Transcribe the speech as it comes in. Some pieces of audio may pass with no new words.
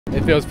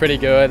It feels pretty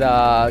good.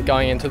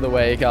 Going into the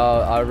week,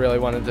 I really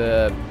wanted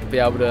to be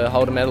able to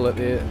hold a medal at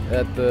the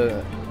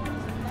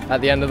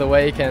end of the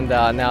week, and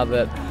now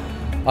that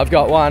I've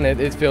got one,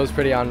 it feels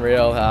pretty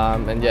unreal.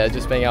 And yeah,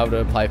 just being able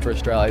to play for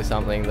Australia is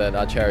something that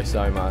I cherish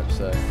so much.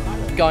 So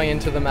going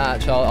into the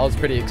match, I was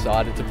pretty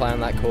excited to play on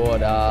that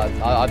court.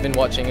 I've been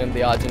watching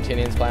the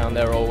Argentinians play on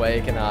there all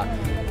week, and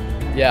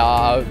yeah,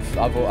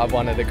 I've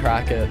wanted a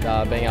crack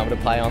at being able to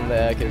play on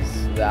there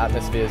because the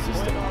atmosphere is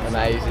just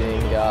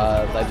amazing.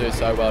 They do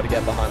so well to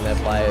get behind their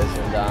players,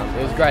 and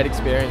it was a great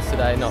experience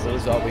today. Not the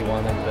result we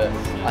wanted, but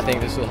I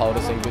think this will hold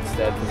us in good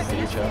stead for the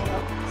future.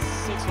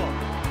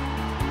 6-1.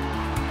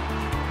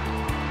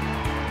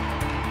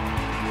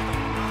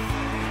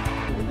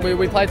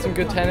 We played some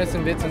good tennis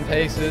in bits and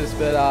pieces,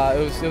 but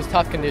it was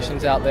tough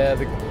conditions out there.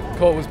 The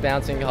court was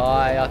bouncing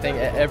high. I think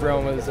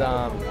everyone was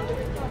a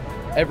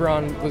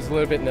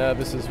little bit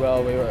nervous as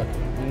well. We were,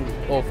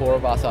 all four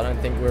of us, I don't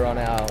think we were on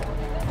our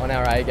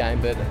A game,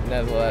 but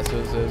nevertheless it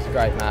was a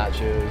great match.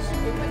 It was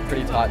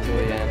pretty tight till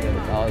the end, and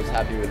I was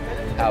happy with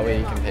how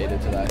we competed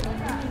today.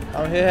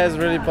 He has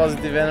really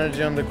positive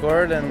energy on the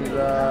court, and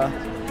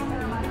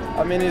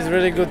I mean, he's a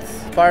really good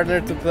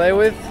partner to play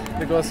with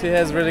because he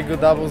has really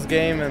good doubles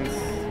game, and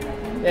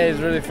yeah,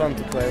 it's really fun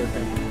to play with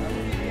him.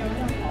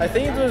 I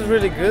think it was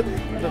really good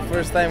the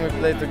first time we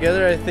played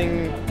together. I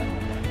think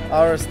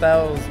our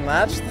styles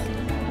matched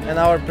and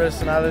our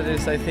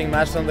personalities, I think,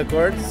 matched on the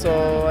court,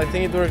 so I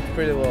think it worked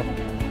pretty well.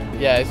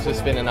 Yeah, it's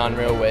just been an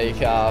unreal week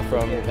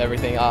from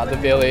everything, the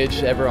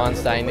village, everyone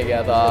staying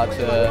together,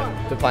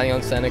 to playing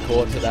on centre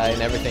court today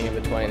and everything in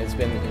between. It's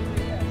been,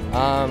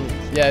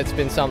 yeah, it's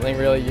been something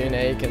really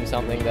unique and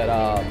something that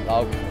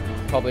I'll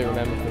probably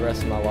remember for the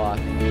rest of my life.